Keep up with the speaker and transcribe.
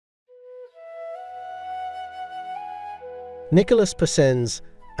Nicolas Poussin's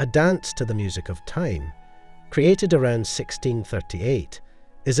A Dance to the Music of Time, created around 1638,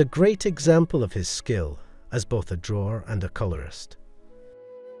 is a great example of his skill as both a drawer and a colorist.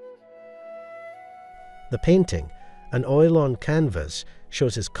 The painting, an oil on canvas,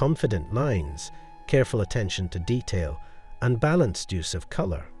 shows his confident lines, careful attention to detail, and balanced use of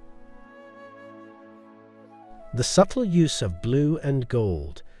color. The subtle use of blue and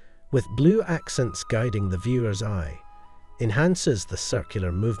gold, with blue accents guiding the viewer's eye, enhances the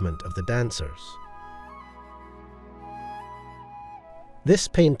circular movement of the dancers. This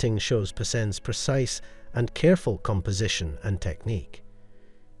painting shows Poussin's precise and careful composition and technique.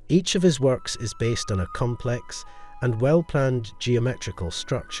 Each of his works is based on a complex and well-planned geometrical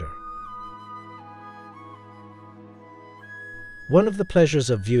structure. One of the pleasures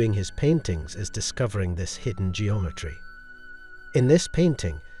of viewing his paintings is discovering this hidden geometry. In this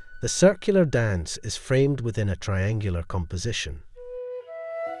painting, the circular dance is framed within a triangular composition.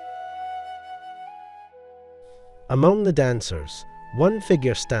 Among the dancers, one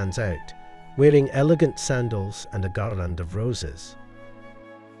figure stands out, wearing elegant sandals and a garland of roses.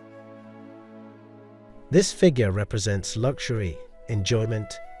 This figure represents luxury,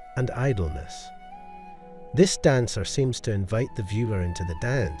 enjoyment, and idleness. This dancer seems to invite the viewer into the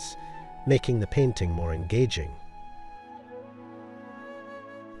dance, making the painting more engaging.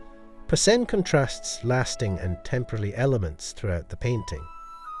 Poussin contrasts lasting and temporary elements throughout the painting.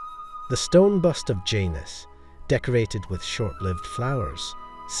 The stone bust of Janus, decorated with short-lived flowers,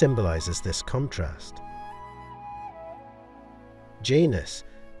 symbolizes this contrast. Janus,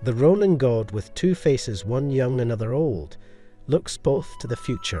 the rolling god with two faces, one young, another old, looks both to the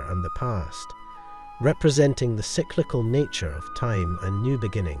future and the past, representing the cyclical nature of time and new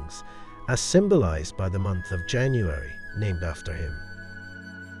beginnings, as symbolized by the month of January, named after him.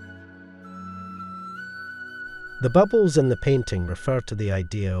 The bubbles in the painting refer to the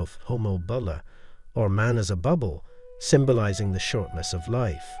idea of homo bulla, or man as a bubble, symbolizing the shortness of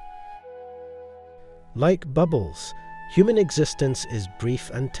life. Like bubbles, human existence is brief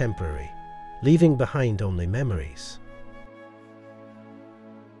and temporary, leaving behind only memories.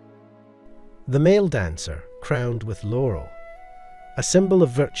 The male dancer, crowned with laurel, a symbol of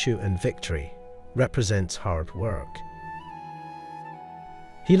virtue and victory, represents hard work.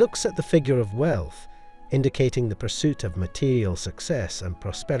 He looks at the figure of wealth, indicating the pursuit of material success and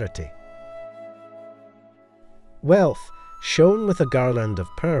prosperity. Wealth, shown with a garland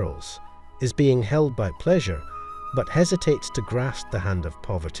of pearls, is being held by pleasure, but hesitates to grasp the hand of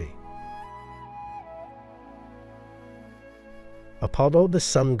poverty. Apollo, the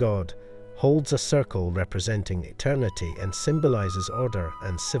sun god, holds a circle representing eternity and symbolizes order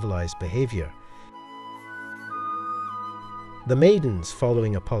and civilized behavior. The maidens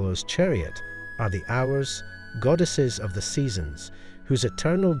following Apollo's chariot are the hours, goddesses of the seasons, whose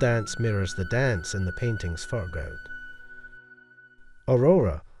eternal dance mirrors the dance in the painting's foreground.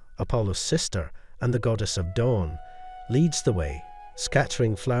 Aurora, Apollo's sister and the goddess of dawn, leads the way,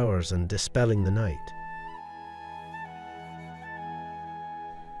 scattering flowers and dispelling the night.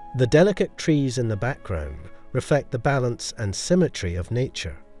 The delicate trees in the background reflect the balance and symmetry of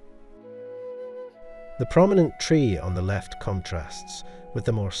nature. The prominent tree on the left contrasts with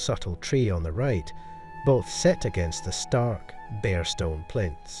the more subtle tree on the right, both set against the stark, bare stone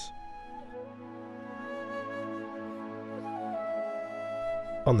plinths.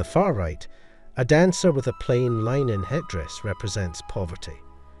 On the far right, a dancer with a plain linen headdress represents poverty.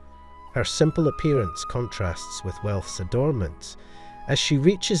 Her simple appearance contrasts with wealth's adornments as she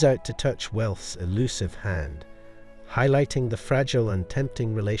reaches out to touch wealth's elusive hand, highlighting the fragile and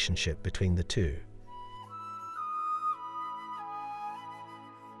tempting relationship between the two.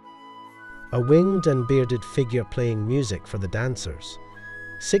 A winged and bearded figure playing music for the dancers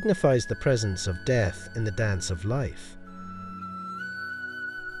signifies the presence of death in the dance of life.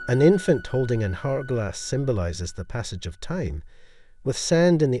 An infant holding an hourglass symbolizes the passage of time, with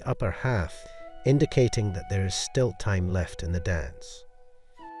sand in the upper half indicating that there is still time left in the dance.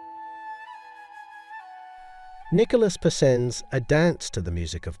 Nicolas Poussin's A Dance to the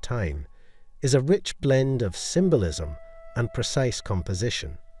Music of Time is a rich blend of symbolism and precise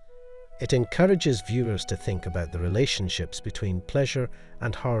composition. It encourages viewers to think about the relationships between pleasure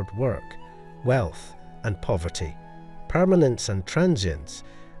and hard work, wealth and poverty, permanence and transience,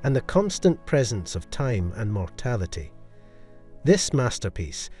 and the constant presence of time and mortality. This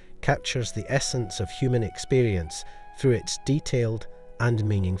masterpiece captures the essence of human experience through its detailed and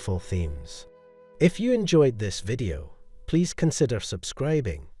meaningful themes. If you enjoyed this video, please consider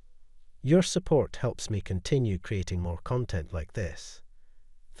subscribing. Your support helps me continue creating more content like this.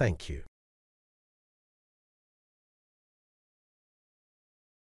 Thank you.